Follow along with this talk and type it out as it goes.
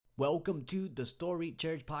Welcome to the Story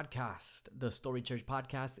Church Podcast. The Story Church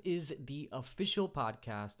Podcast is the official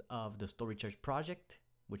podcast of the Story Church Project,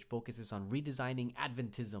 which focuses on redesigning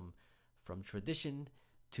Adventism from tradition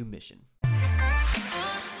to mission.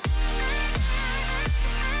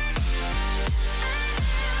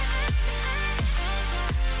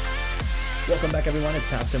 Welcome back, everyone. It's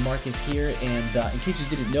Pastor Marcus here, and in case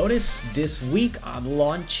you didn't notice, this week I'm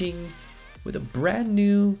launching with a brand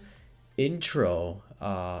new intro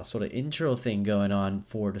thing going on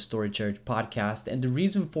for the Story Church podcast. And the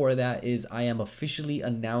reason for that is I am officially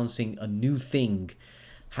announcing a new thing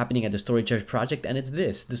happening at the Story Church Project, and it's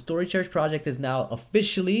this. The Story Church Project is now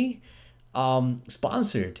officially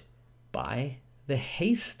sponsored by the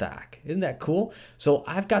Haystack. Isn't that cool? So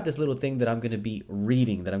I've got this little thing that I'm going to be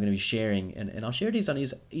reading, that I'm going to be sharing, and I'll share these on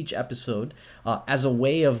each episode as a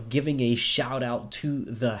way of giving a shout out to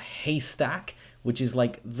the Haystack, which is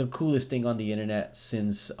like the coolest thing on the internet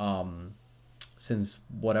since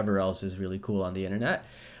whatever else is really cool on the internet.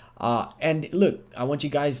 And look, I want you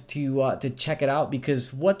guys to check it out,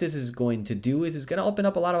 because what this is going to do is it's going to open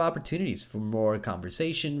up a lot of opportunities for more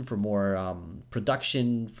conversation, for more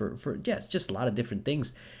production, for it's just a lot of different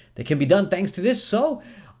things that can be done thanks to this. So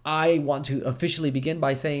I want to officially begin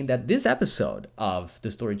by saying that this episode of the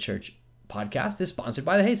Story Church podcast is sponsored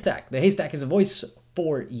by the Haystack. The Haystack is a voice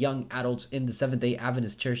for young adults in the Seventh-day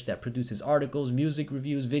Adventist Church that produces articles, music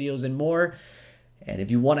reviews, videos, and more. And if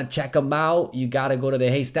you want to check them out, you got to go to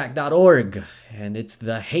thehaystack.org. And it's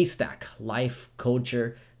the Haystack, Life,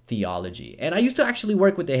 Culture, Theology. And I used to actually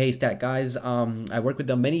work with the Haystack guys. I worked with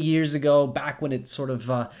them many years ago, back when it sort of,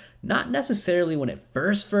 not necessarily when it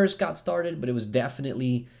first got started, but it was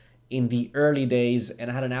definitely in the early days, and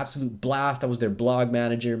I had an absolute blast. I was their blog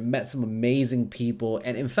manager, met some amazing people.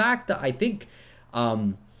 And in fact, I think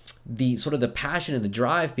the passion and the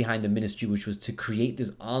drive behind the ministry, which was to create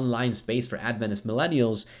this online space for Adventist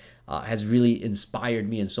millennials, has really inspired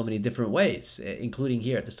me in so many different ways, including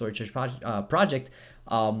here at the Story Church Project,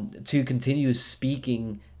 to continue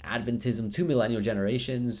speaking Adventism to millennial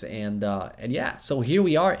generations. And yeah, so here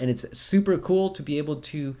we are, and it's super cool to be able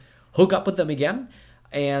to hook up with them again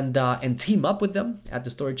and team up with them at the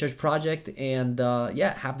Story Church Project, and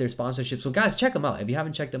have their sponsorship. So guys, check them out. If you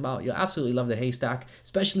haven't checked them out, you'll absolutely love the Haystack,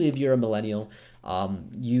 especially if you're a millennial.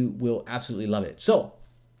 You will absolutely love it. So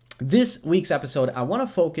this week's episode, I want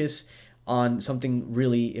to focus on something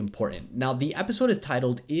really important. Now, the episode is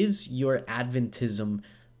titled, Is Your Adventism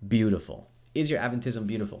Beautiful? Is your Adventism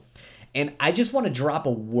beautiful? And I just want to drop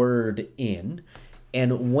a word in,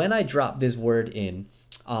 and when I drop this word in,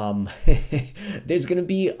 there's going to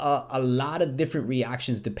be a lot of different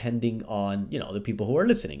reactions depending on, the people who are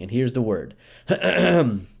listening. And here's the word.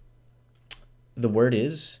 The word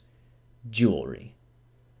is jewelry.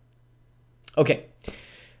 Okay.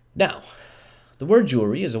 Now, the word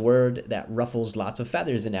jewelry is a word that ruffles lots of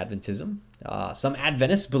feathers in Adventism. Some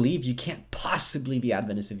Adventists believe you can't possibly be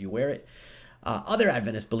Adventist if you wear it. Other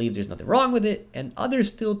Adventists believe there's nothing wrong with it, and others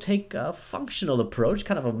still take a functional approach,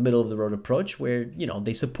 kind of a middle-of-the-road approach, where,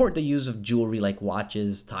 they support the use of jewelry like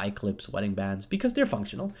watches, tie clips, wedding bands, because they're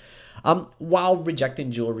functional, while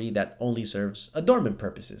rejecting jewelry that only serves adornment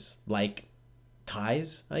purposes, like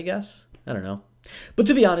ties, I guess. I don't know. But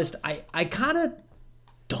to be honest, I kind of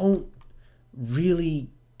don't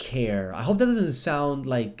really care. I hope that doesn't sound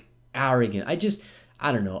like arrogant.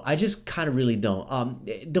 I don't know. I just kind of really don't.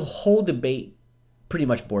 The whole debate pretty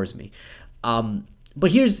much bores me.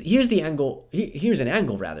 But here's the angle. Here's an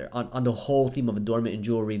angle rather on the whole theme of adornment and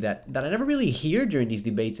jewelry that I never really hear during these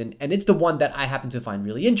debates, and it's the one that I happen to find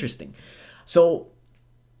really interesting. So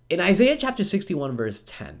in Isaiah chapter 61 verse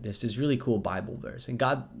 10, there's this really cool Bible verse, and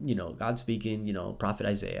God speaking, prophet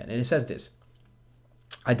Isaiah, and it says this: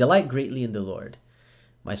 I delight greatly in the Lord.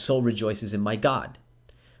 My soul rejoices in my God.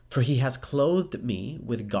 For he has clothed me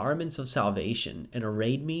with garments of salvation and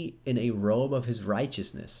arrayed me in a robe of his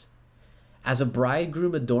righteousness. As a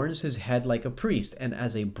bridegroom adorns his head like a priest, and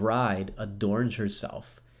as a bride adorns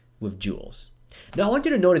herself with jewels. Now, I want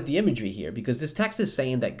you to notice the imagery here, because this text is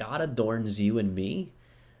saying that God adorns you and me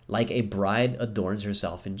like a bride adorns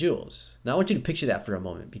herself in jewels. Now, I want you to picture that for a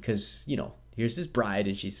moment, because, here's this bride,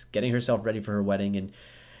 and she's getting herself ready for her wedding. And,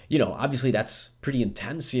 obviously that's pretty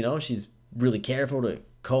intense. She's really careful to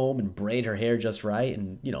comb and braid her hair just right,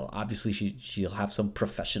 and obviously she'll have some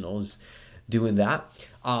professionals doing that,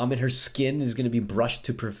 and her skin is going to be brushed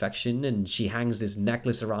to perfection, and she hangs this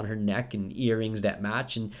necklace around her neck and earrings that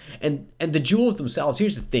match, and the jewels themselves.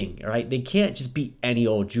 Here's the thing, all right? They can't just be any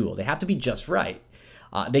old jewel. They have to be just right.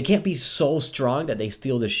 They can't be so strong that they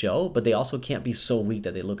steal the show, but they also can't be so weak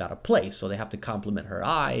that they look out of place. So they have to complement her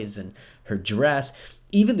eyes and her dress.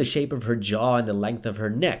 even the shape of her jaw and the length of her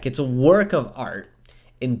neck. It's a work of art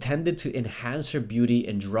intended to enhance her beauty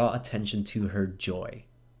and draw attention to her joy.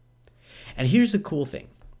 And here's the cool thing.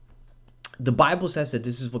 The Bible says that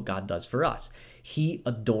this is what God does for us. He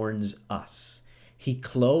adorns us. He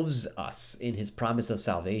clothes us in his promise of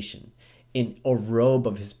salvation, in a robe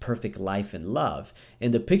of his perfect life and love.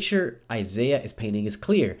 And the picture Isaiah is painting is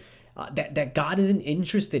clear. That God isn't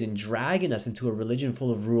interested in dragging us into a religion full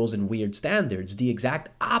of rules and weird standards. The exact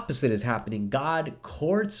opposite is happening. God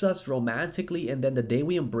courts us romantically, and then the day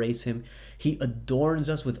we embrace him, he adorns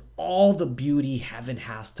us with all the beauty heaven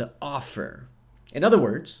has to offer. In other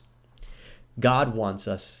words, God wants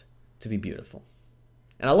us to be beautiful.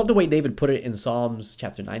 And I love the way David put it in Psalms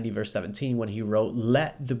chapter 90, verse 17, when he wrote,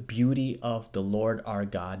 "Let the beauty of the Lord our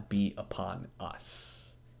God be upon us."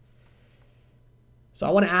 So I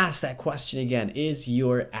want to ask that question again. Is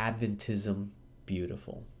your Adventism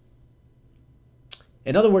beautiful?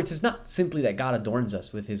 In other words, it's not simply that God adorns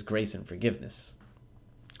us with his grace and forgiveness.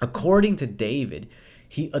 According to David,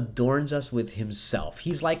 he adorns us with himself.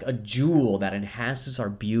 He's like a jewel that enhances our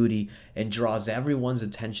beauty and draws everyone's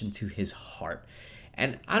attention to his heart.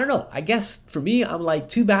 And I don't know, I guess for me, I'm like,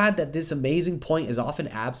 too bad that this amazing point is often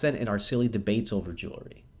absent in our silly debates over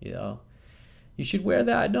jewelry, you know? You should wear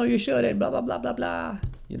that. No, you shouldn't. Blah, blah, blah, blah, blah.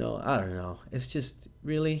 You know, I don't know. It's just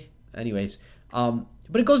really, anyways. But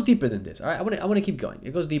it goes deeper than this. All right, I want to keep going.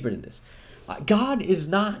 It goes deeper than this. God is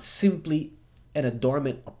not simply an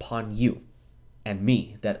adornment upon you and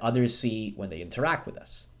me that others see when they interact with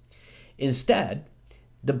us. Instead,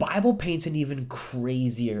 the Bible paints an even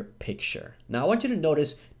crazier picture. Now, I want you to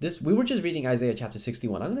notice this. We were just reading Isaiah chapter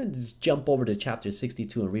 61. I'm going to just jump over to chapter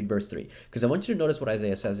 62 and read verse 3, because I want you to notice what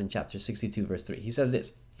Isaiah says in chapter 62, verse 3. He says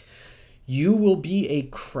this: "You will be a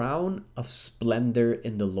crown of splendor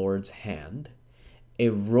in the Lord's hand, a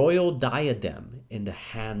royal diadem in the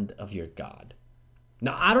hand of your God."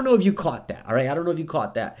 Now, I don't know if you caught that, all right? I don't know if you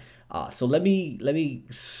caught that. So let me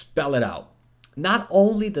spell it out. Not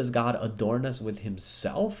only does God adorn us with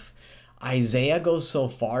himself, Isaiah goes so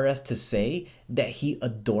far as to say that he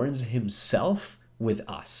adorns himself with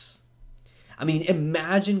us. I mean,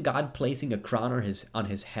 imagine God placing a crown on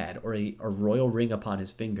his head, or a royal ring upon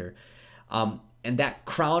his finger, and that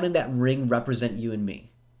crown and that ring represent you and me.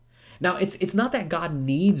 Now, it's not that God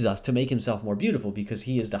needs us to make himself more beautiful, because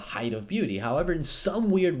he is the height of beauty. However, in some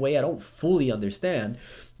weird way I don't fully understand,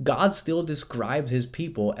 God still describes his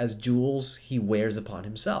people as jewels he wears upon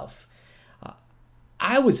himself.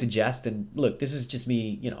 I would suggest, and look, this is just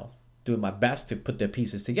me, doing my best to put the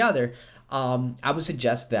pieces together. I would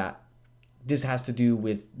suggest that this has to do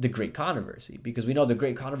with the great controversy, because we know the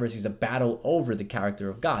great controversy is a battle over the character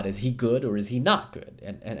of God. Is he good or is he not good?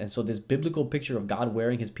 And so this biblical picture of God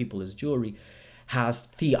wearing his people as jewelry has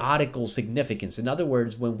theodical significance. In other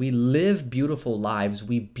words, when we live beautiful lives,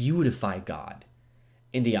 we beautify God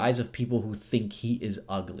in the eyes of people who think he is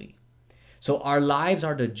ugly. So our lives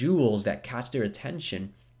are the jewels that catch their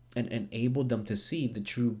attention and enable them to see the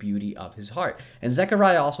true beauty of his heart. And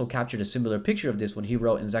Zechariah also captured a similar picture of this when he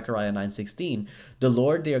wrote in Zechariah 9:16, "The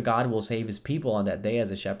Lord their God will save his people on that day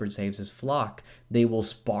as a shepherd saves his flock. They will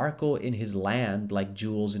sparkle in his land like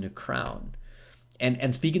jewels in a crown."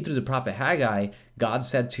 And speaking through the prophet Haggai, God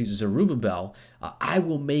said to Zerubbabel, "I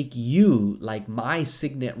will make you like my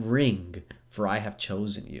signet ring, for I have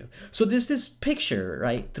chosen you." So there's this picture,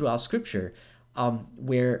 right, throughout scripture,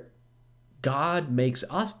 where God makes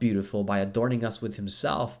us beautiful by adorning us with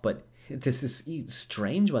himself, but this is a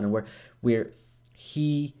strange one where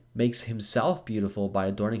he makes himself beautiful by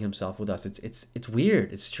adorning himself with us. It's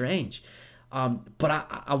weird. It's strange. But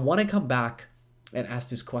I want to come back and ask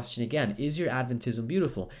this question again. Is your Adventism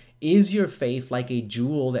beautiful? Is your faith like a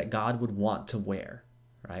jewel that God would want to wear,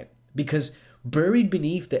 right? Because buried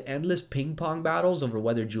beneath the endless ping pong battles over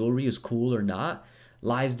whether jewelry is cool or not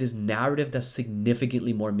lies this narrative that's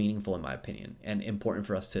significantly more meaningful, in my opinion, and important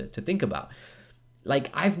for us to think about. Like,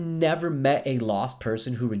 I've never met a lost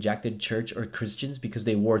person who rejected church or Christians because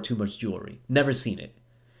they wore too much jewelry. Never seen it.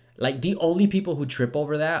 Like, the only people who trip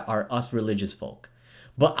over that are us religious folk.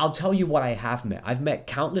 But I'll tell you what I have met. I've met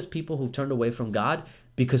countless people who've turned away from God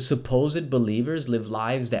because supposed believers live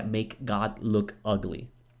lives that make God look ugly.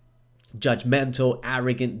 Judgmental,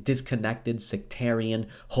 arrogant, disconnected, sectarian,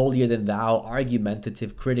 holier than thou,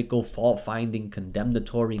 argumentative, critical, fault-finding,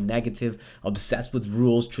 condemnatory, negative, obsessed with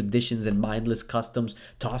rules, traditions, and mindless customs,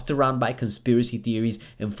 tossed around by conspiracy theories,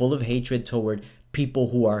 and full of hatred toward people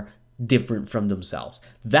who are different from themselves.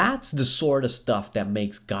 That's the sort of stuff that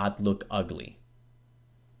makes God look ugly.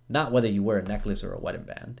 Not whether you wear a necklace or a wedding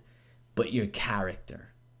band, but your character.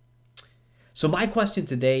 So my question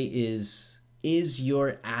today is Is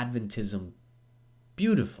your Adventism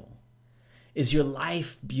beautiful? Is your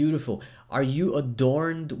life beautiful? Are you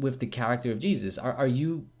adorned with the character of Jesus? Are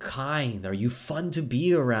you kind? Are you fun to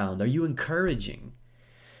be around? Are you encouraging?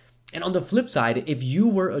 And on the flip side, if you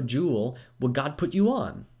were a jewel, would God put you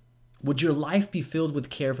on? Would your life be filled with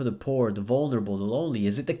care for the poor, the vulnerable, the lonely?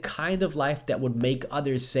 Is it the kind of life that would make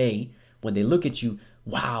others say, when they look at you,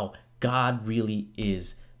 wow, God really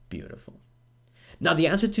is beautiful? Now, the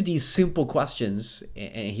answer to these simple questions,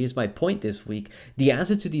 and here's my point this week, the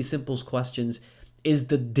answer to these simple questions is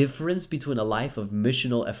the difference between a life of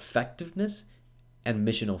missional effectiveness and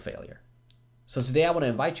missional failure. So today I want to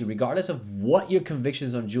invite you, regardless of what your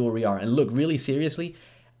convictions on jewelry are, and look, really seriously,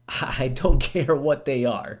 I don't care what they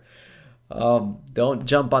are. Don't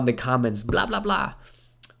jump on the comments, blah, blah, blah.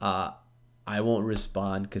 I won't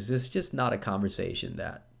respond because it's just not a conversation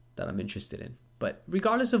that I'm interested in. But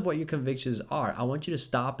regardless of what your convictions are, I want you to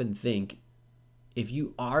stop and think, if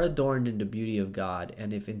you are adorned in the beauty of God,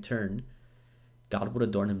 and if in turn, God would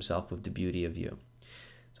adorn himself with the beauty of you.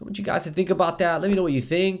 So I want you guys to think about that. Let me know what you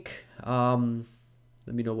think. Let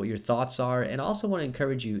me know what your thoughts are. And I also want to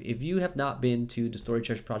encourage you, if you have not been to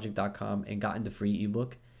thestorychurchproject.com and gotten the free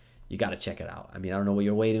ebook, you got to check it out. I mean, I don't know what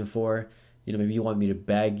you're waiting for. Maybe you want me to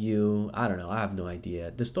beg you. I don't know. I have no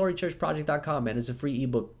idea. TheStoryChurchProject.com, man. It's a free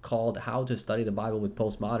ebook called How to Study the Bible with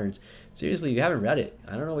Postmoderns. Seriously, you haven't read it.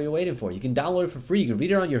 I don't know what you're waiting for. You can download it for free. You can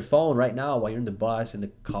read it on your phone right now while you're in the bus, in the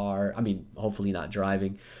car. I mean, hopefully not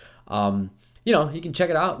driving. You can check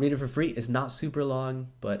it out, read it for free. It's not super long,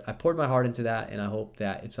 but I poured my heart into that, and I hope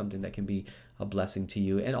that it's something that can be a blessing to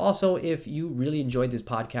you. And also, if you really enjoyed this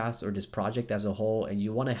podcast or this project as a whole, and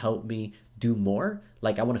you want to help me do more,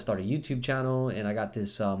 like I want to start a YouTube channel, and I got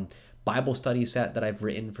this Bible study set that I've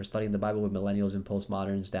written for studying the Bible with millennials and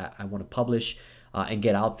postmoderns that I want to publish and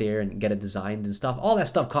get out there and get it designed and stuff. All that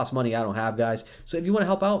stuff costs money I don't have, guys. So if you want to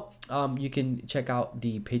help out, you can check out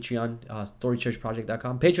the Patreon,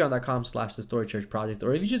 storychurchproject.com, patreon.com/thestorychurchproject,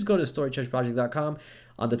 or if you just go to storychurchproject.com,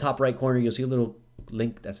 on the top right corner, you'll see a little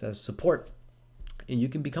link that says support, and you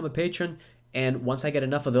can become a patron. And once I get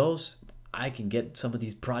enough of those, I can get some of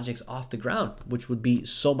these projects off the ground, which would be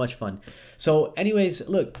so much fun. So anyways,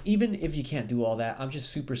 look, even if you can't do all that, I'm just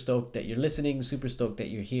super stoked that you're listening, super stoked that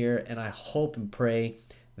you're here. And I hope and pray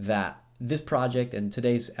that this project and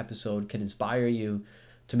today's episode can inspire you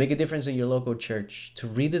to make a difference in your local church, to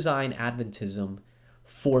redesign Adventism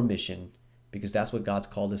for mission, because that's what God's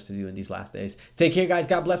called us to do in these last days. Take care, guys.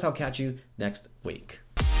 God bless. I'll catch you next week.